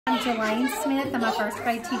I'm Jelaine Smith. I'm a first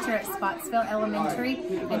grade teacher at Spottsville Elementary,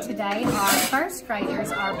 and today our first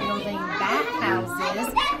graders are building bat houses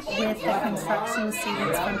with the construction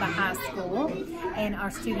students from the high school. And our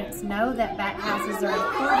students know that bat houses are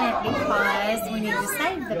important because we need to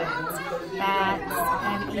save the bats.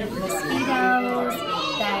 Bats eat mosquitoes,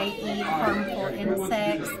 they eat harmful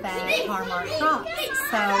insects that harm our crops.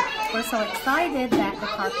 So we're so excited that the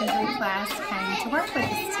carpentry class came to work with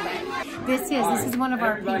us today. This is one of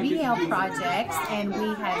our PBL projects, and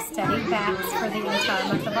we have studied bats for the entire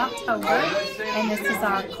month of October, and this is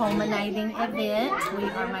our culminating event. We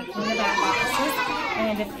are making the bat boxes,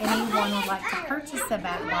 and if anyone would like to purchase a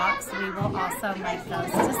bat box, we will also make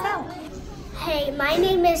those to sell. Hey, my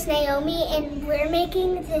name is Naomi, and we're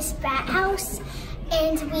making this bat house,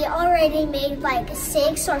 and we already made like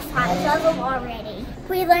 6 or 5 of them already.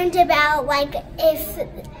 We learned about like if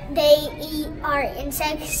they eat our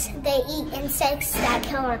insects, they eat insects that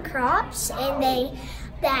kill our crops, and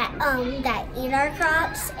that eat our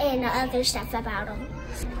crops, and other stuff about them.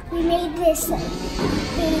 We made this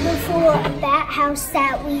beautiful bat house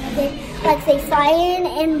that we did, like they fly in,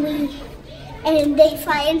 and they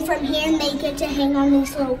fly in from here, and they get to hang on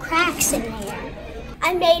these little cracks in there.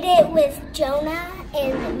 I made it with Jonah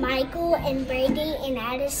and Michael and Brady and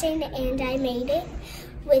Addison, and I made it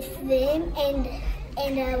with them and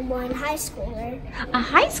one high schooler. A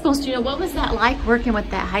high school student? What was that like working with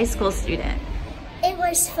that high school student? It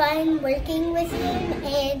was fun working with him,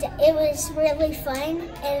 and it was really fun,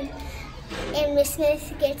 and Miss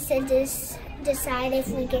Smith gets to decide if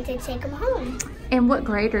we get to take him home. And what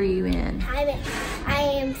grade are you in? I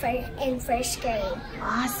am in first grade.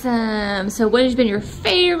 Awesome. So what has been your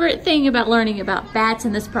favorite thing about learning about bats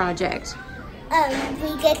in this project?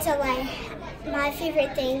 We get to my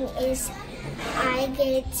favorite thing is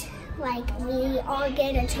we all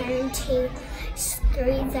get a turn to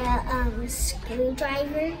screw the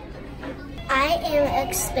screwdriver. I am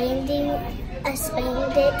expanding a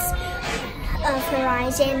spandex of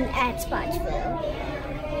horizon at Spottsville.